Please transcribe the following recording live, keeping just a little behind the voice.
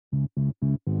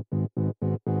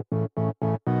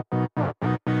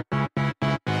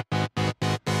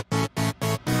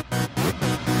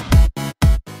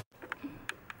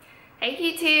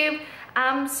YouTube.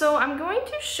 So I'm going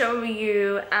to show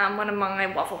you one of my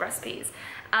waffle recipes.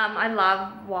 I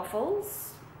love waffles.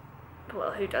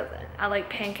 Well, who doesn't? I like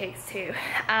pancakes too.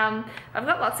 I've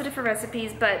got lots of different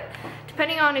recipes, but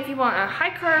depending on if you want a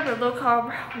high carb or low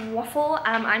carb waffle,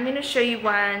 I'm going to show you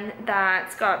one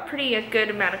that's got a good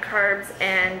amount of carbs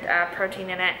and protein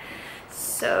in it.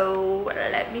 So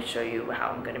let me show you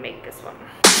how I'm going to make this one.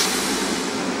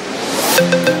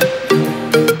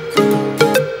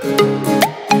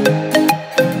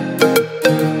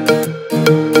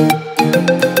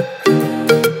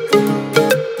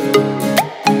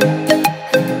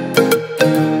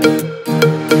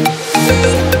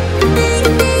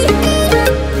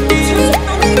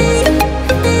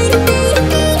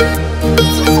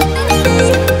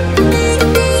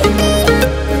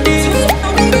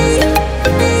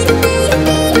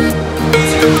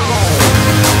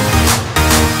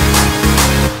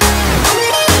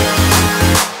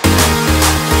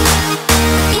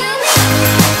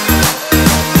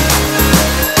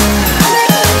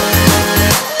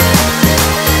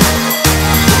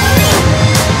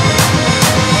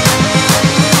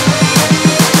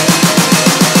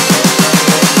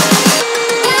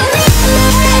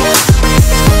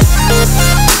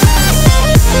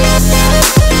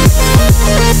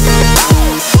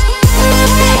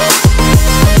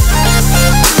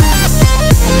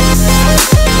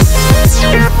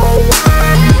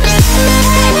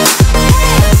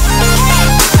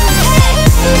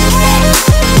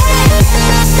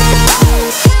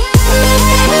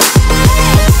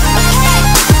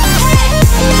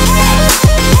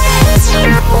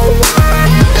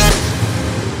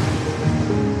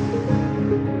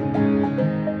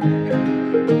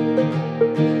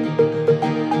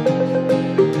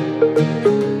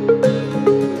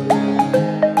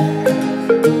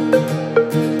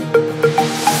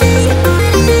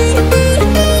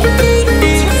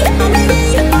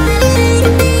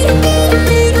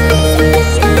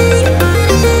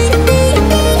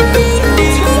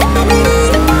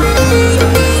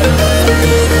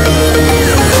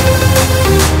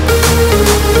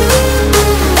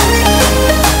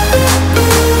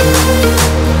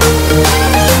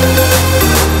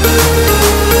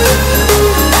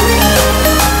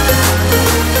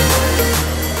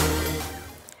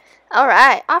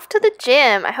 Alright, off to the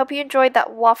gym. I hope you enjoyed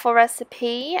that waffle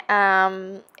recipe.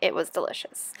 It was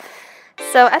delicious.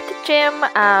 So at the gym,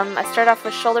 I started off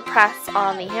with shoulder press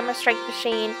on the hammer strength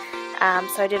machine.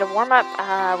 So I did a warm up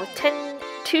with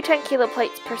two 10 kilo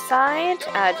plates per side,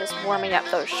 just warming up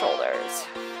those shoulders.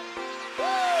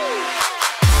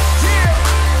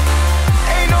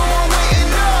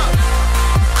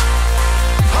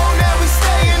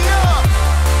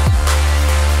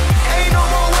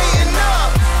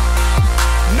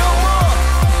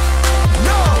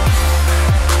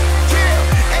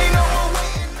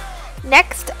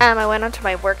 Next, I went on to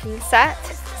my working set.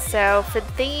 So for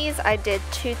these, I did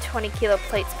two 20 kilo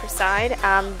plates per side.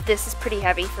 This is pretty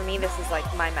heavy for me. This is like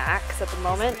my max at the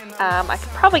moment. I could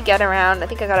probably get around, I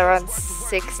think I got around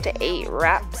 6 to 8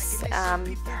 reps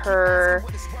per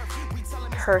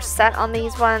set on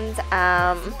these ones.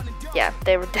 Yeah,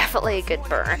 they were definitely a good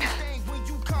burn.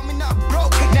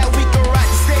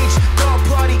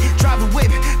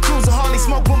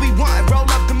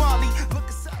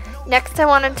 Next, I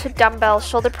wanted to dumbbell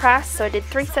shoulder press, so I did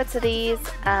 3 sets of these.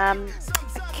 I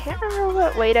can't remember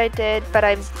what weight I did, but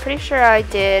I'm pretty sure I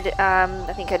did,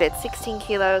 I think I did 16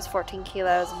 kilos, 14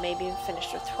 kilos, and maybe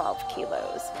finished with 12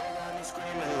 kilos.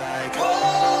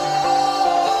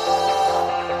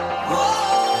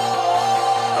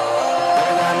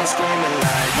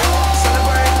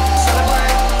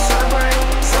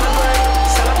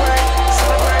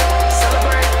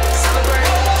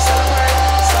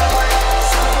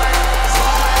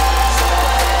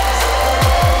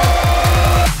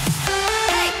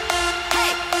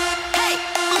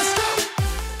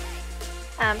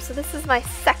 So this is my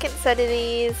second set of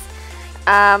these.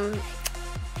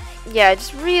 Yeah,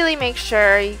 just really make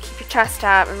sure you keep your chest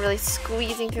up and really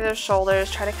squeezing through those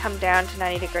shoulders. Try to come down to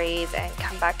 90 degrees and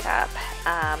come back up.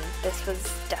 This was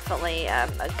definitely a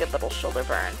good little shoulder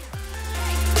burn.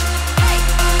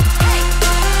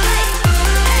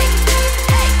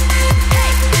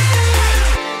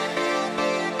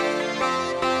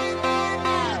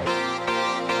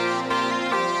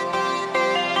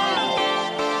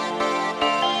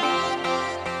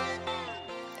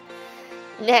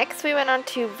 Next, we went on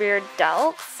to rear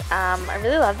delts. I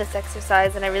really love this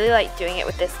exercise, and I really like doing it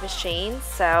with this machine.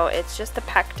 So it's just the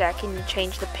pec deck, and you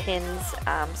change the pins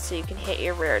so you can hit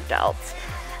your rear delts.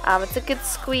 It's a good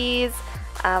squeeze.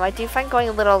 I do find going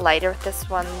a little lighter with this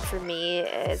one for me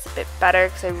is a bit better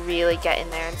because I really get in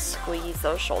there and squeeze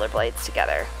those shoulder blades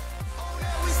together.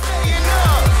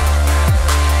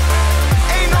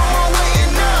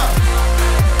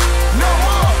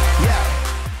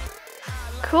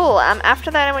 Cool.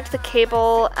 After that I went to the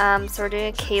cable, so we're doing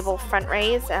a cable front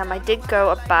raise. I did go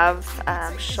above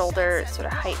shoulder sort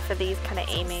of height for these, kind of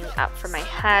aiming up for my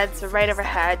head, so right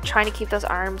overhead, trying to keep those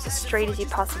arms as straight as you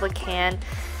possibly can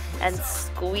and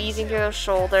squeezing through those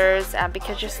shoulders.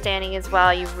 Because you're standing as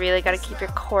well, you really got to keep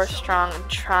your core strong and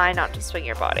try not to swing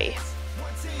your body.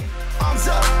 Arms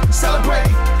up, celebrate,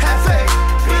 have faith,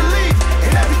 believe,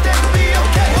 and everything will be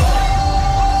okay.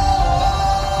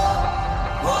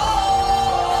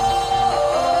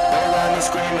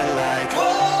 Screaming like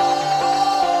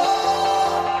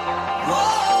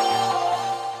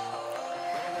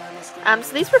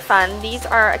so these were fun. These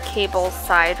are a cable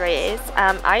side raise.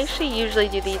 I actually usually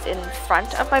do these in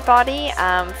front of my body.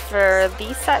 For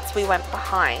these sets we went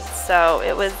behind, so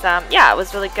it was yeah, it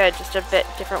was really good, just a bit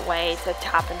different way to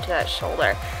tap into that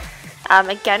shoulder.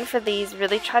 Again, for these,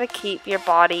 really try to keep your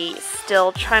body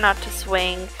still, try not to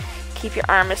swing, keep your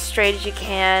arm as straight as you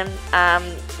can.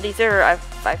 These are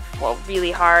well, really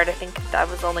hard. I think I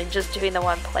was only just doing the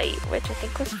one plate, which I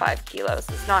think was 5 kilos.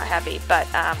 It's not heavy, but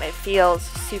it feels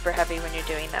super heavy when you're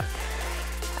doing them.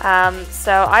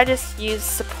 So I just use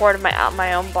support of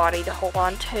my own body to hold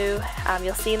on to.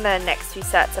 You'll see in the next few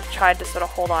sets I've tried to sort of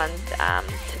hold on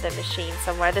to the machine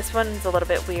somewhere. This one's a little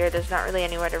bit weird. There's not really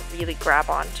anywhere to really grab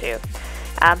onto.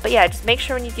 But yeah, just make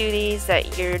sure when you do these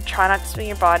that you're trying not to swing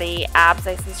your body, abs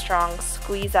nice and strong,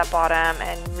 squeeze that bottom,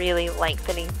 and really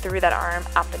lengthening through that arm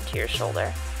up into your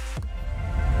shoulder.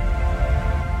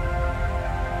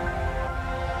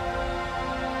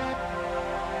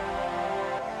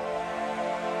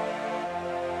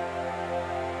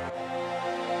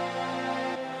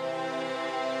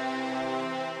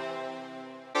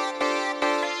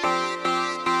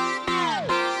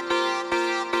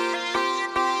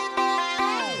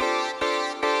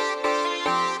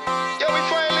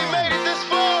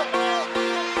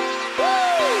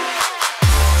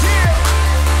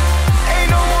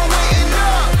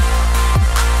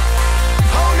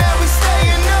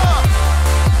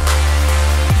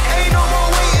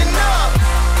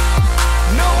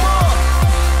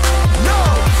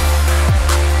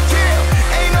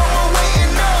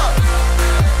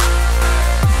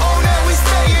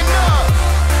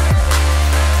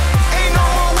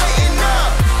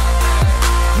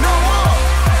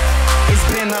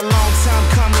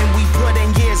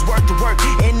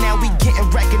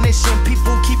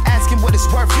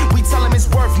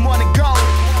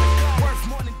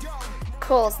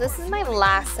 Cool, so this is my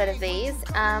last set of these.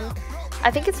 I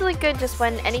think it's really good just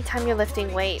when anytime you're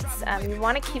lifting weights, you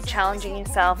want to keep challenging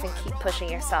yourself and keep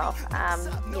pushing yourself.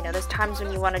 You know, there's times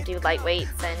when you want to do light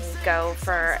weights and go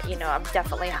for, you know,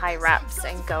 definitely high reps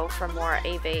and go for more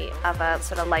of a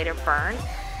sort of lighter burn.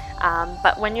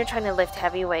 But when you're trying to lift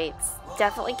heavy weights,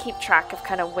 definitely keep track of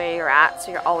kind of where you're at,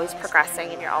 so you're always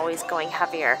progressing and you're always going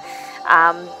heavier.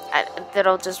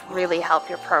 That'll just really help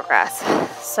your progress.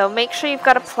 So make sure you've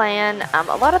got a plan.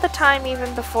 A lot of the time,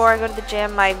 even before I go to the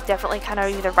gym, I definitely kind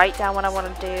of either write down what I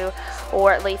want to do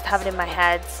or at least have it in my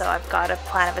head, so I've got a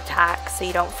plan of attack so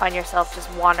you don't find yourself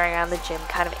just wandering around the gym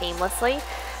kind of aimlessly.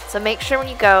 So make sure when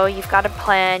you go, you've got a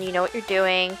plan, you know what you're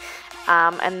doing.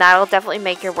 And that'll definitely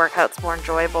make your workouts more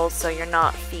enjoyable, so you're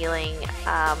not feeling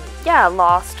yeah,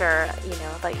 lost, or you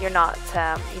know, like you're not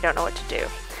you don't know what to do.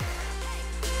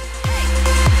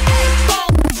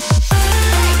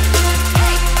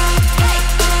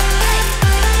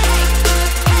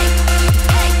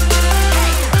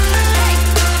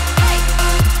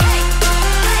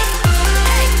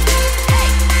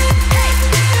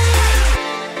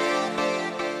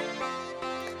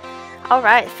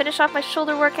 Alright, finish off my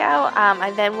shoulder workout.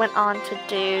 I then went on to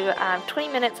do 20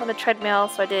 minutes on the treadmill.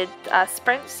 So I did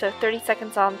sprints, so 30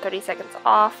 seconds on, 30 seconds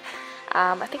off.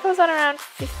 I think I was on around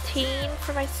 15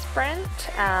 for my sprint.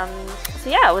 So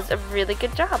yeah, it was a really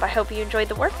good job. I hope you enjoyed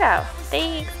the workout.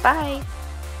 Thanks, bye.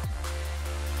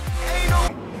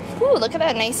 Ooh, look at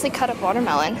that nicely cut up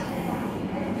watermelon.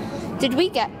 Did we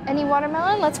get any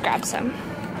watermelon? Let's grab some.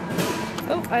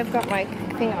 Oh, I've got my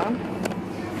thing on.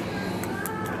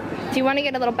 Do you want to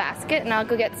get a little basket and I'll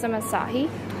go get some acai?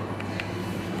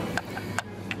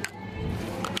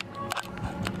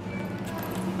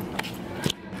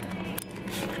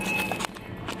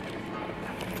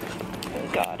 Oh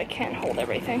God, I can't hold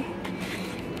everything.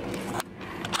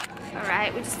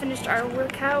 Alright, we just finished our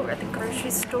workout. We're at the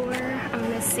grocery store. I'm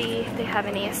gonna see if they have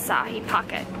any acai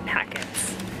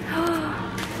packets.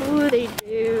 Oh, they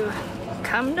do.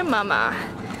 Come to mama.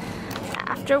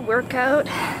 After workout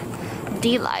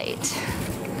delight.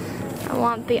 I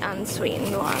want the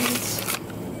unsweetened ones.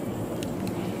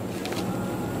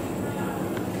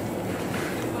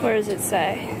 Where does it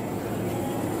say?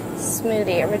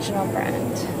 Smoothie, original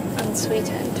brand,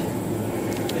 unsweetened.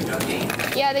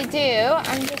 Yeah, they do.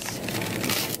 I'm just...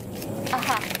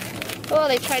 Aha. Oh,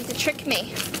 they tried to trick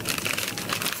me.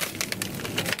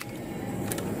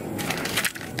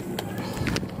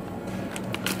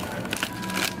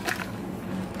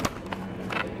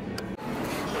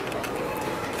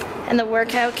 And the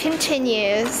workout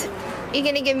continues. You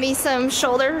gonna give me some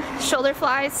shoulder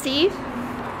flies, Steve?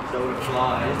 Shoulder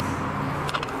flies.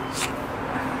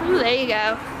 Ooh, there you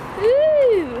go.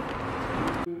 Ooh.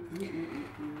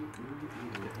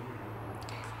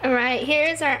 Alright,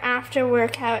 here's our after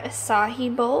workout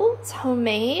acai bowls,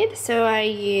 homemade. So I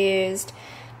used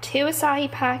 2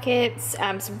 acai packets,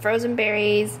 some frozen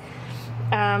berries,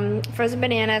 frozen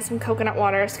bananas, some coconut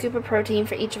water, a scoop of protein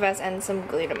for each of us, and some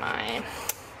glutamine.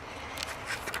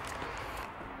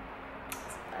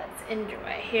 Let's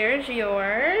enjoy. Here's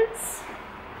yours.